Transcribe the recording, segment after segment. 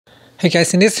Hey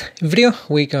guys, in this video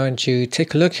we're going to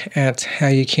take a look at how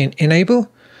you can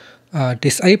enable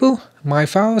disable My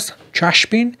Files trash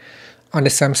bin on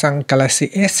the Samsung Galaxy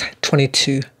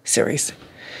S22 series.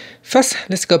 First,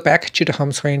 let's go back to the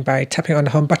home screen by tapping on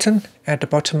the home button at the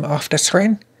bottom of the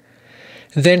screen.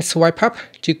 Then swipe up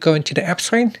to go into the app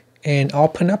screen and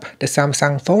open up the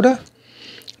Samsung folder.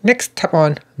 Next, tap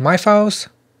on My Files.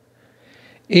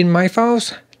 In My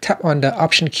Files, tap on the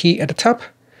Option key at the top,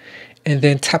 and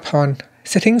then tap on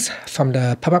Settings from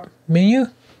the pop-up menu.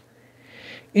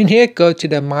 In here, go to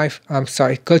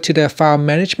the File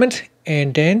Management,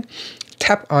 and then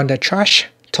tap on the Trash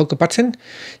toggle button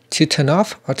to turn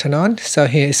off or turn on. So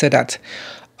here it said that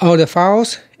all the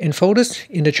files and folders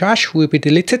in the trash will be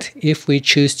deleted if we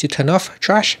choose to turn off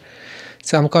trash.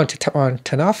 So I'm going to tap on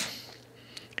Turn Off,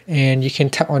 and you can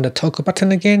tap on the toggle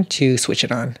button again to switch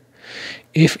it on.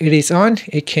 If it is on,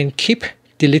 it can keep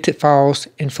deleted files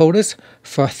and folders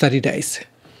for 30 days.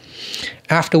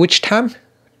 After which time,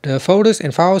 the folders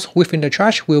and files within the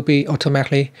trash will be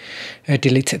automatically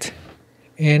deleted.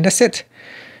 And that's it.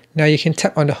 Now you can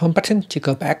tap on the home button to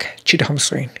go back to the home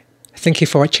screen. Thank you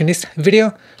for watching this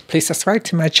video. Please subscribe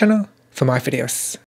to my channel for more videos.